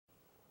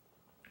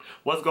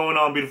What's going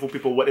on, beautiful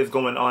people? What is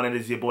going on? It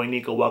is your boy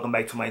Nico. Welcome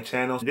back to my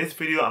channel. This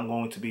video I'm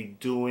going to be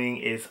doing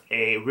is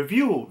a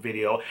review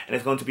video, and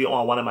it's going to be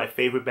on one of my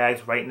favorite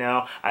bags right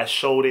now. I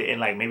showed it in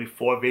like maybe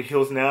 4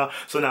 videos now,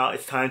 so now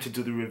it's time to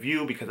do the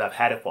review because I've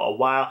had it for a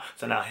while.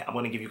 So now I'm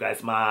going to give you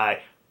guys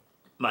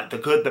the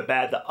good, the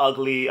bad, the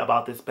ugly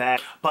about this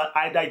bag. But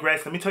I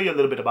digress. Let me tell you a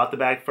little bit about the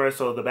bag first.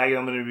 So the bag that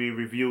I'm going to be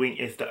reviewing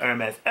is the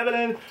Hermès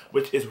Evelyne,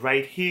 which is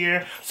right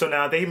here. So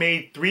now they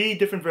made 3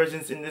 different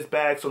versions in this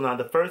bag. So now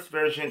the first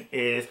version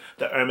is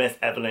the Hermès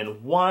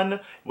Evelyne 1,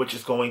 which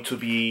is going to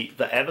be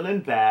the Evelyne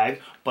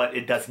bag, but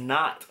it does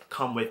not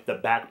come with the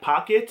back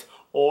pocket,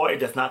 or it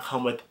does not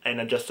come with an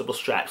adjustable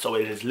strap. So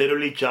it is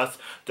literally just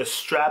the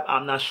strap.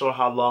 I'm not sure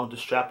how long the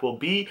strap will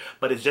be,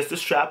 but it's just the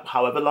strap,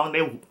 however long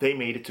they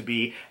made it to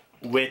be,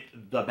 with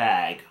the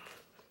bag.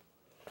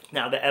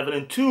 Now the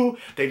Evelyne 2,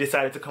 they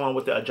decided to come on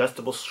with the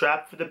adjustable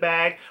strap for the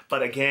bag,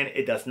 but again,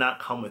 it does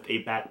not come with a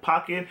back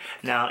pocket.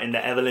 Now in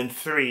the Evelyne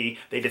 3,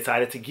 they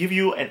decided to give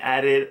you an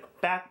added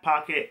back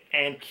pocket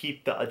and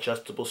keep the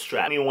adjustable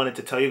strap. I wanted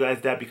to tell you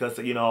guys that because,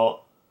 you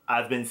know,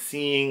 I've been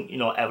seeing, you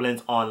know,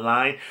 Evelyne's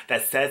online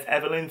that says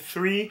Evelyne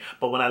 3,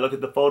 but when I look at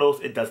the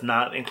photos, it does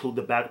not include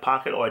the back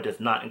pocket, or it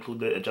does not include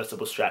the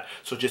adjustable strap.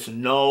 So just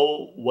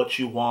know what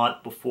you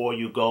want before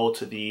you go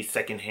to the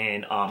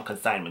secondhand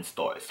consignment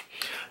stores.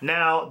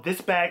 Now,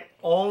 this bag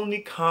only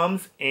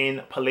comes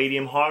in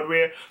palladium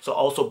hardware, so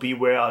also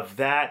beware of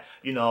that.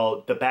 You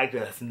know, the bag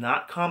does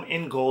not come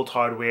in gold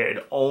hardware.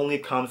 It only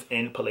comes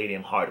in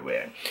palladium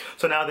hardware.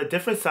 So now the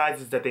different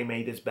sizes that they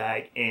made this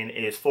bag in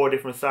is 4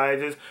 different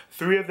sizes.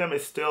 3 of them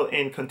is still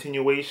in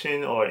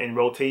continuation or in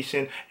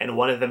rotation, and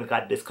 1 of them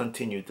got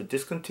discontinued. The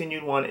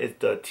discontinued one is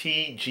the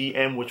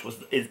TGM, which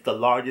is the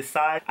largest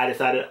size. I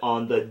decided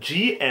on the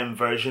GM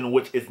version,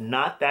 which is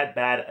not that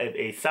bad of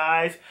a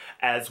size.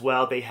 As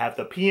well, they have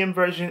the PM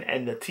version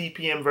and the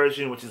TPM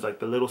version, which is like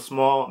the little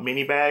small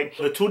mini bag.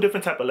 The 2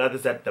 different type of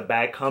leathers that the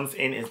bag comes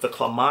in is the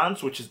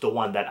Clemence, which is the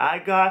one that I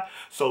got,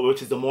 so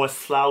which is the more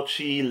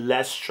slouchy,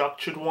 less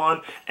structured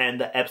one, and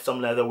the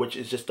Epsom leather, which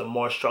is just a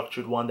more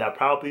structured one that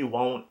probably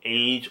won't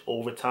age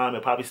over time.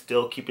 It'll probably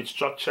still keep its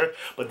structure,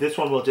 but this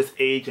one will just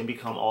age and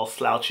become all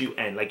slouchy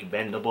and like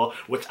bendable,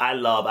 which I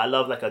love. I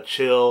love like a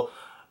chill,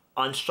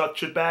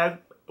 unstructured bag.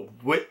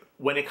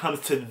 When it comes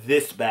to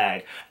this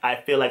bag, I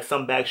feel like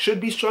some bags should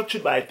be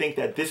structured, but I think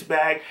that this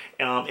bag,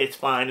 it's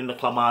fine in the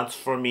Clemence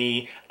for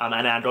me, and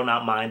I do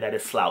not mind that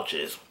it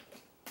slouches.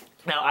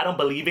 Now, I don't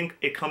believe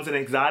it comes in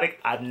exotic.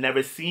 I've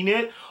never seen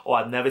it, or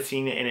I've never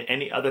seen it in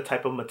any other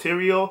type of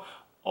material,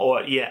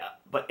 or yeah.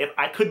 But if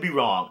I could be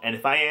wrong, and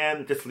if I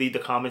am, just leave the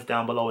comments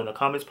down below in the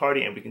comments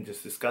party and we can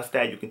just discuss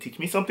that. You can teach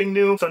me something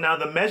new. So now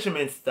the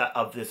measurements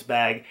of this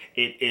bag,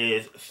 it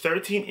is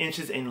 13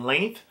 inches in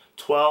length,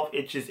 12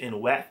 inches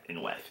in width,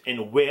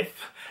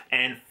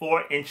 and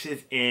 4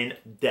 inches in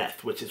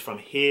depth, which is from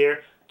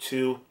here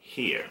to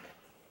here.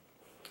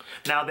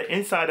 Now the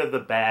inside of the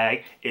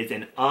bag is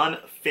an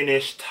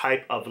unfinished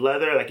type of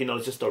leather, like, you know,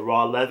 it's just a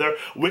raw leather,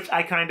 which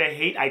I kind of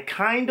hate. I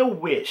kind of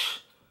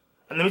wish,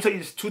 and let me tell you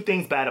just 2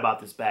 things bad about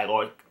this bag,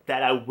 or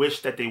that I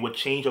wish that they would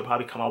change or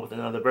probably come out with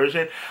another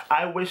version.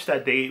 I wish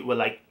that they would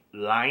like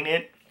line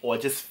it or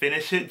just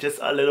finish it just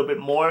a little bit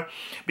more,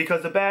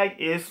 because the bag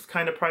is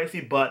kind of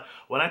pricey. But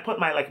when I put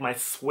my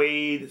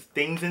suede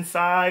things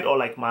inside, or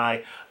like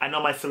I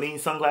know my Celine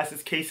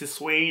sunglasses case is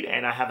suede,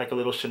 and I have like a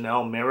little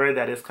Chanel mirror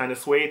that is kind of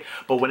suede,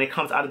 but when it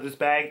comes out of this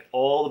bag,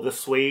 all of the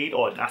suede,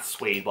 or not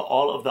suede, but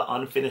all of the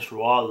unfinished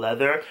raw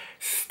leather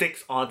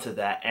sticks onto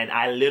that, and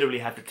I literally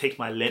have to take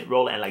my lint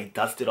roll and like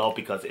dust it off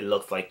because it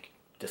looks like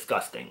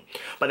disgusting.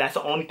 But that's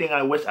the only thing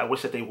I wish. I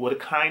wish that they would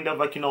kind of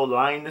like, you know,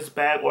 line this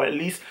bag, or at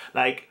least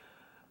like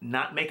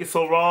not make it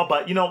so raw.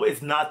 But you know,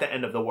 it's not the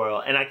end of the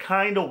world, and I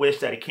kind of wish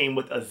that it came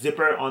with a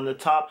zipper on the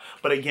top.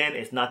 But again,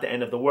 it's not the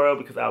end of the world,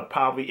 because I would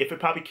probably, if it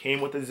probably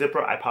came with a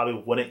zipper, I probably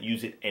wouldn't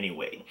use it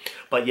anyway.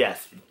 But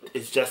yes,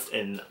 it's just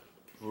a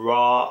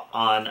raw,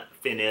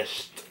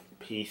 unfinished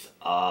piece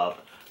of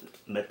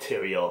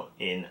material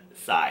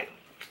inside.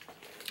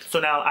 So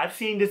now I've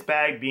seen this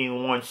bag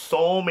being worn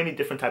so many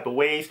different type of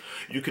ways.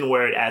 You can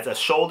wear it as a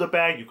shoulder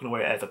bag, you can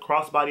wear it as a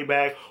crossbody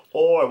bag,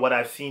 or what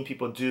I've seen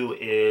people do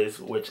is,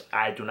 which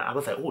I do not, I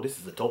was like, oh, this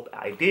is a dope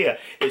idea,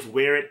 is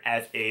wear it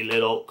as a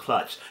little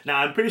clutch. Now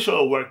I'm pretty sure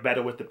it'll work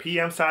better with the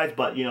PM size,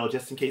 but you know,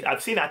 just in case,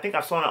 I've seen, I think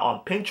I saw it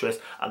on Pinterest,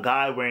 a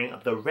guy wearing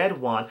the red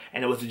one,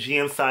 and it was a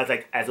GM size,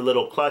 like as a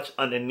little clutch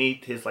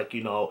underneath his, like,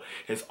 you know,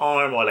 his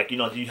arm, or like, you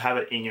know, you have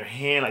it in your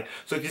hand, like,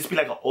 so it just be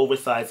like an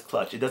oversized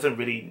clutch. It doesn't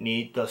really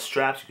need the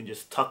straps. You can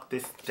just tuck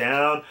this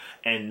down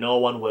and no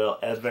one will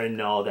ever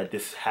know that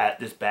this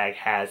bag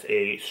has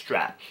a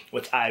strap,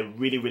 which I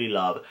really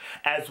love.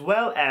 As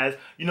well as,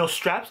 you know,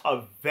 straps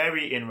are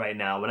very in right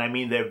now. When I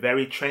mean they're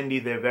very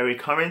trendy, they're very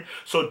current.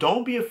 So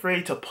don't be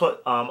afraid to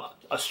put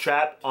a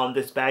strap on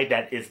this bag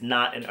that is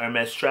not an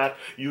Hermes strap.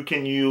 You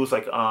can use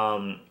like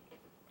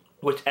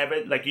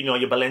whichever, like, you know,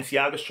 your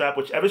Balenciaga strap,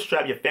 whichever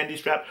strap, your Fendi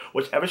strap,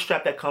 whichever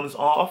strap that comes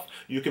off,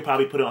 you could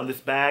probably put it on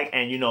this bag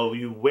and, you know,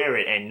 you wear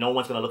it and no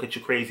one's gonna look at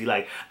you crazy.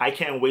 Like, I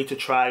can't wait to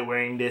try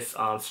wearing this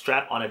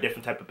strap on a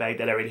different type of bag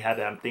that I already have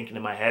that I'm thinking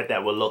in my head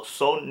that will look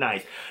so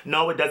nice.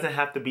 No, it doesn't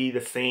have to be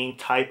the same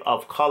type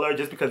of color.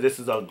 Just because this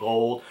is a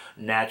gold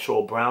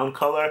natural brown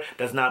color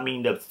does not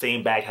mean the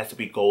same bag has to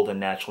be gold and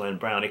natural and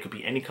brown. It could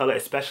be any color,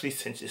 especially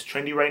since it's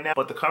trendy right now.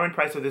 But the current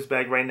price of this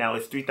bag right now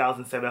is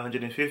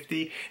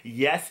 $3,750.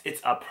 Yes,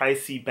 it's a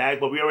pricey bag,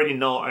 but we already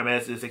know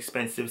Hermes is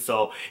expensive.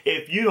 So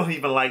if you don't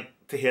even like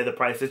to hear the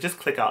prices, just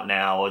click out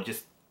now or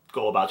just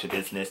go about your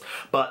business.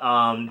 But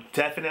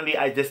definitely,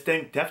 I just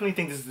definitely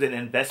think this is an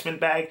investment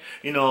bag.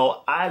 You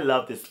know, I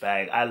love this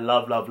bag. I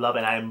love,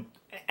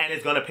 and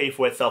it's gonna pay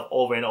for itself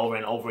over and over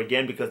and over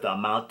again because the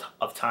amount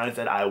of times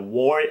that I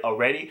wore it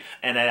already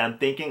and that I'm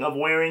thinking of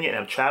wearing it and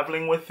I'm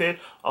traveling with it,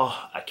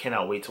 oh, I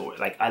cannot wait to wear it.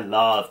 Like, I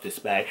love this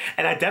bag.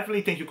 And I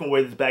definitely think you can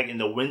wear this bag in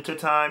the winter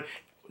time.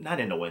 Not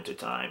in the winter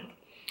time.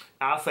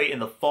 I'll say in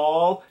the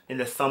fall, in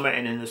the summer,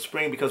 and in the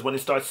spring, because when it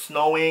starts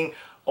snowing,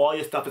 all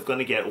your stuff is going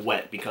to get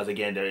wet because,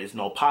 again, there is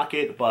no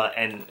pocket.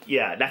 And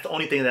yeah, that's the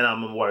only thing that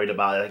I'm worried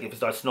about. Like, if it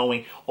starts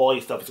snowing, all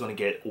your stuff is going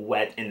to get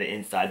wet in the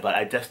inside. But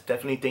I just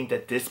definitely think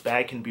that this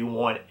bag can be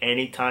worn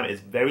anytime.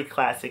 It's very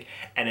classic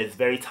and it's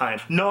very time.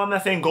 No, I'm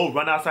not saying go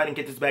run outside and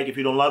get this bag if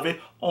you don't love it.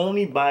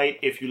 Only buy it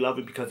if you love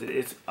it because it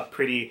is a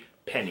pretty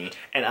penny.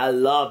 And I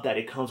love that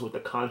it comes with the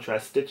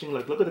contrast stitching.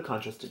 Like, look at the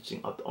contrast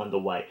stitching up on the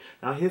white.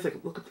 Now here's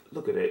like, look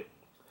at it.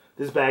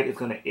 This bag is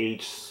gonna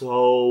age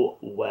so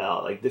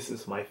well. Like, this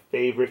is my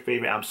favorite.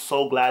 I'm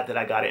so glad that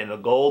I got it in the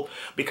gold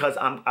because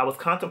I was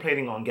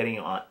contemplating on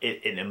getting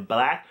it in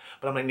black,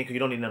 but I'm like, Nico, you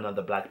don't need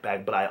another black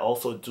bag. But I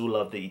also do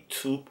love the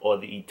taupe or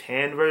the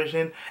tan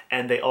version,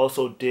 and they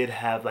also did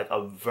have like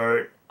a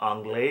vert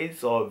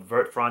anglaise or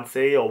vert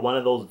francais or one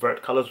of those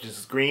vert colors, which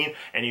is green,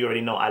 and you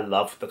already know I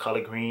love the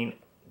color green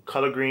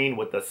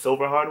with the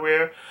silver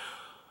hardware,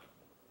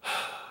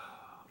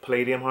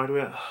 palladium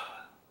hardware.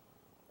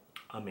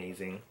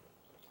 Amazing.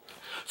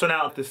 So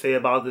now to say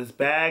about this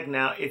bag.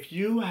 Now, if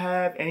you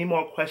have any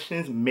more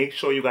questions, make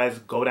sure you guys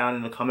go down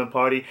in the comment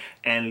party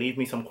and leave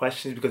me some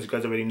questions because you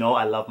guys already know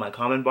I love my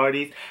comment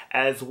parties.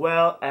 As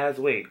well as,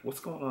 wait, what's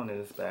going on in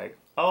this bag?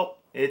 Oh,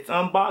 it's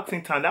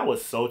unboxing time. That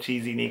was so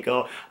cheesy,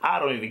 Nico. I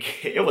don't even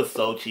care. It was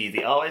so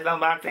cheesy. Oh, it's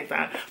unboxing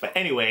time. But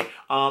anyway,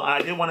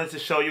 I did wanted to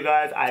show you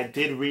guys. I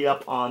did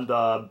re-up on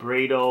the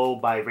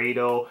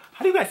Byredo.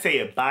 How do you guys say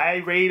it?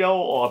 Byredo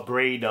or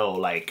Brado?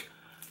 Like,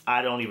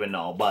 I don't even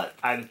know. But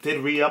I did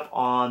re-up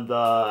on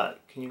the,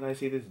 can you guys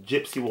see this?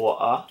 Gypsy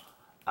Water.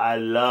 I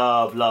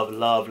love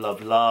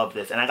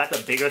this. And I got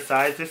the bigger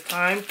size this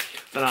time.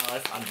 So now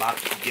let's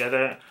unbox it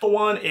together. The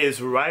one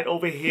is right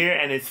over here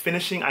and it's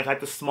finishing. I got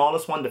the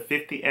smallest one, the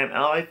 50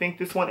 ml I think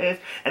this one is.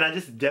 And I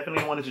just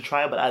definitely wanted to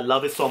try it, but I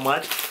love it so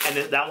much.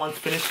 And that one's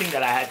finishing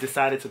that I had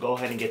decided to go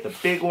ahead and get the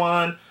big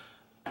one.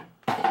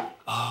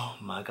 Oh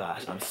my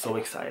gosh, I'm so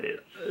excited.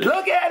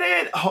 Look at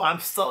it! Oh,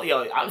 I'm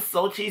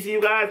so cheesy,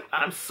 you guys.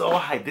 I'm so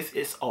hyped. This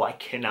is, oh, I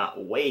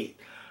cannot wait.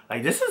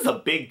 Like, this is a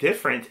big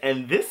difference.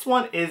 And this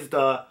one is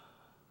the,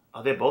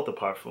 oh, they're both the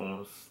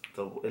parfums.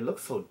 It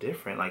looks so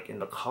different, like, in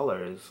the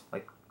colors.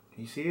 Like,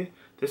 you see it?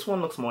 This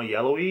one looks more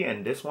yellowy,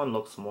 and this one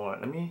looks more,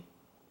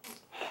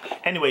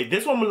 anyway,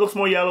 this one looks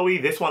more yellowy,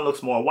 this one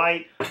looks more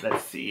white.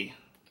 Let's see.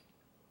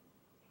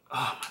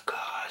 Oh my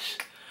gosh.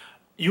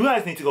 You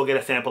guys need to go get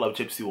a sample of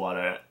Gypsy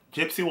Water.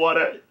 Gypsy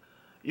Water,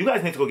 you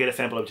guys need to go get a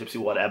sample of Gypsy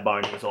Water at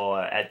Barney's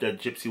or at the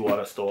Gypsy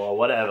Water store or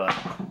whatever.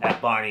 At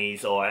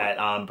Barney's or at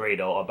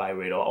Brado or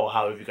Byredo or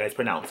however you guys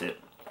pronounce it.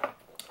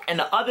 And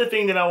the other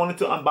thing that I wanted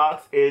to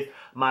unbox is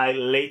my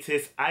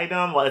latest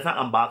item. Well, it's not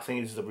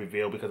unboxing, it's just a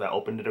reveal because I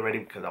opened it already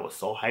because I was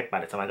so hyped.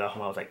 By the time I got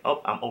home, I was like, oh,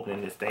 I'm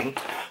opening this thing.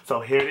 So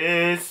here it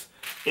is.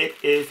 It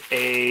is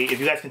a, if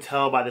you guys can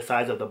tell by the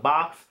size of the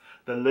box,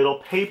 the little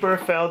paper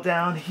fell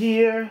down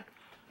here.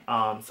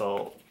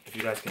 So if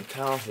you guys can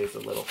tell, here's a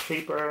little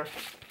paper.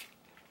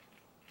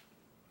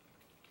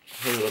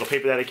 Here's a little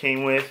paper that it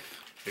came with.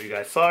 If you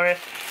guys saw it.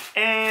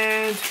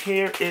 And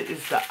here it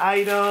is the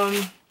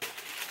item.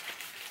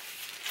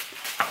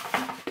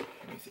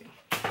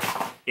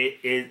 It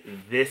is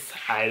this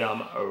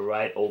item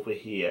right over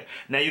here.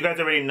 Now, you guys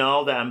already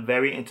know that I'm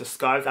very into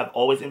scarves. I've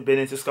always been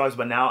into scarves,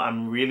 but now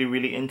I'm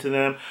really into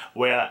them.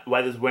 Whether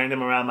it's wearing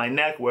them around my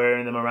neck,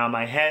 wearing them around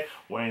my head,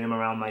 wearing them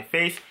around my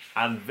face,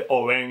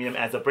 or wearing them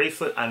as a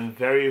bracelet, I'm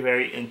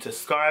very into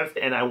scarves.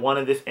 And I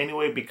wanted this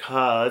anyway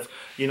because,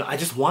 you know, I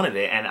just wanted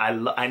it. And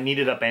I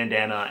needed a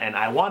bandana and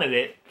I wanted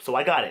it, so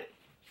I got it.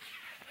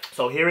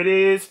 So here it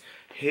is.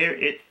 Here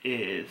it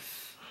is.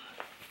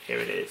 Here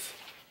it is.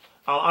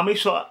 I'll make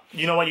sure,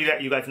 you know what,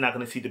 you guys are not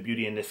going to see the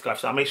beauty in this scarf,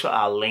 so I'll make sure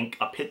I'll link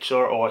a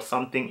picture or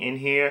something in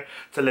here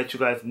to let you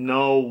guys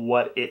know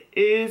what it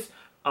is.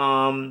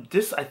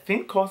 This I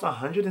think costs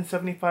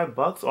 175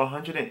 bucks or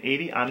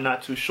 180, I'm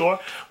not too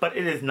sure, but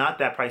it is not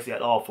that pricey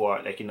at all for,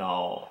 like, you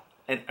know,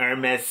 an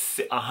Hermes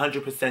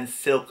 100%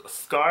 silk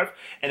scarf,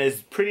 and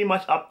it's pretty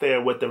much up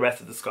there with the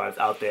rest of the scarves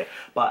out there.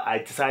 But I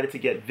decided to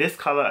get this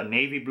color, a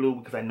navy blue,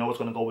 because I know it's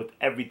going to go with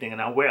everything.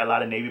 And I wear a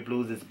lot of navy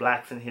blues. There's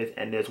blacks in here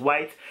and there's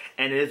whites,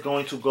 and it is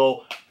going to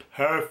go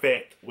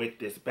perfect with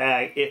this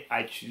bag if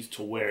I choose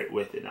to wear it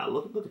with it. Now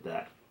look at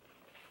that.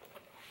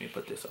 Let me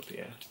put this up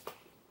here.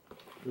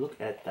 Look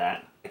at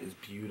that. It is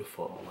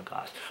beautiful. Oh my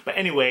gosh. But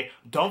anyway,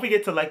 don't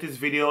forget to like this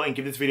video and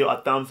give this video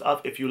a thumbs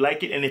up if you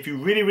like it. And if you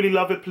really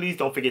love it, please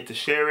don't forget to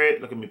share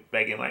it. Look at me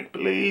begging like,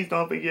 please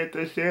don't forget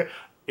to share.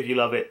 If you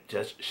love it,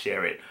 just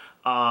share it.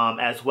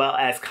 As well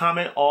as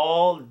comment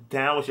all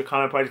down with your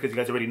comment parties, because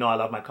you guys already know I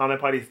love my comment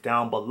parties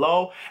down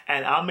below.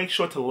 And I'll make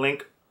sure to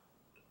link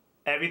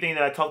everything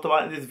that I talked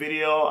about in this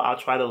video. I'll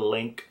try to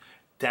link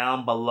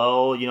down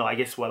below, you know, I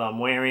guess what I'm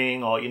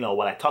wearing, or, you know,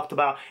 what I talked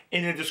about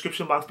in the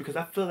description box, because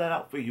I fill that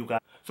out for you guys.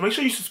 So make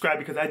sure you subscribe,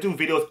 because I do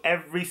videos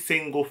every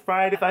single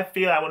Friday. If I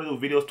feel I want to do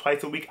videos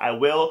twice a week, I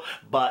will,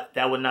 but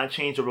that would not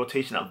change the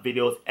rotation of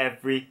videos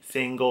every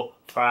single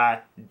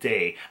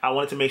Friday. I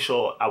wanted to make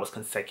sure I was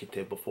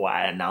consecutive before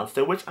I announced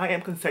it, which I am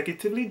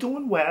consecutively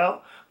doing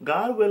well,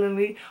 God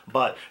willingly.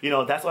 But, you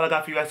know, that's all I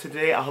got for you guys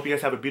today. I hope you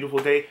guys have a beautiful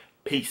day.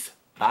 Peace.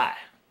 Bye.